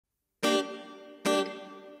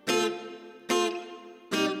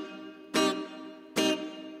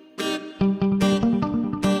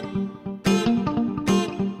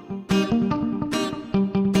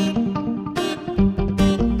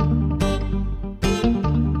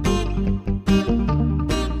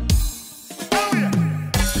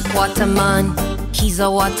Waterman, he's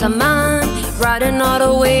a Waterman, riding all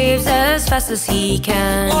the waves as fast as he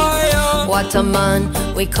can. Waterman,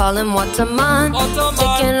 we call him Waterman,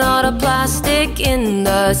 taking all the plastic in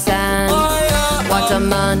the sand.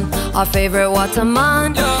 Waterman, our favorite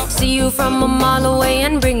Waterman, see you from a mile away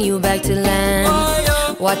and bring you back to land.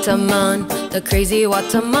 Waterman, the crazy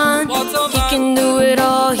Waterman, he can do it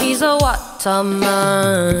all, he's a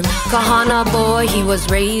Waterman. Kahana boy, he was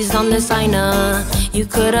raised on this aina. You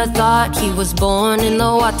could have thought he was born in the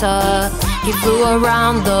Wata. He flew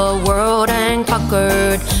around the world and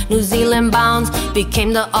conquered. New Zealand bounds,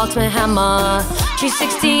 became the ultimate hammah.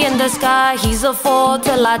 360 in the sky, he's a 4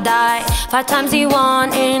 till I die. 5 times he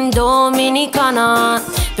won in Dominicana.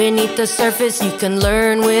 Beneath the surface you can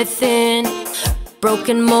learn within.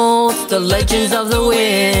 Broken molds, the legends of the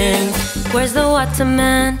wind. Where's the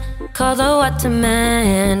Waterman? Call the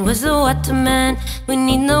Waterman. Where's the Waterman? We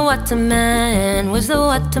need the Waterman. Where's the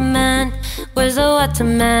Waterman? Where's the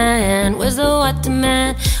Waterman? Where's the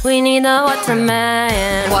Waterman? We need the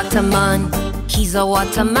Waterman. Waterman, he's a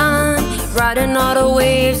Waterman, riding all the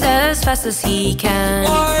waves as fast as he can.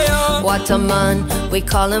 Waterman, we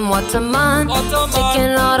call him Waterman,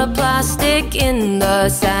 taking all the plastic in the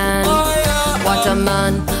sand.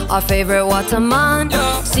 Waterman, our favorite Waterman,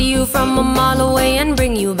 see you from a mile away and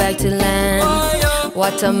bring you back to land.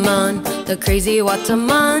 Waterman, the crazy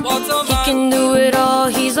Waterman, he can do it all,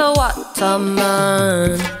 he's a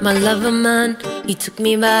Waterman. My lover man, he took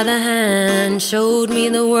me by the hand, showed me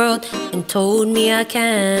the world and told me I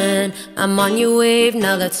can. I'm on your wave,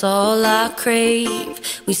 now that's all I crave.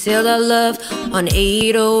 We sailed our love on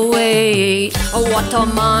 808. A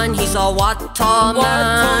Waterman, he's a Waterman,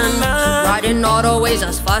 riding all the waves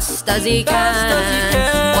as fast as he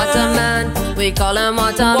can. Waterman, we call him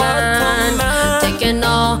Waterman, taking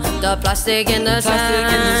all the plastic in the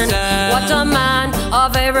sand. Waterman, our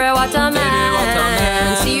favorite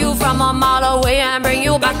Waterman, see you from a mile away and bring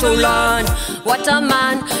you back to land.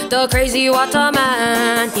 Waterman, the crazy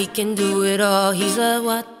Waterman, he can do it all, he's a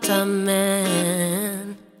Waterman.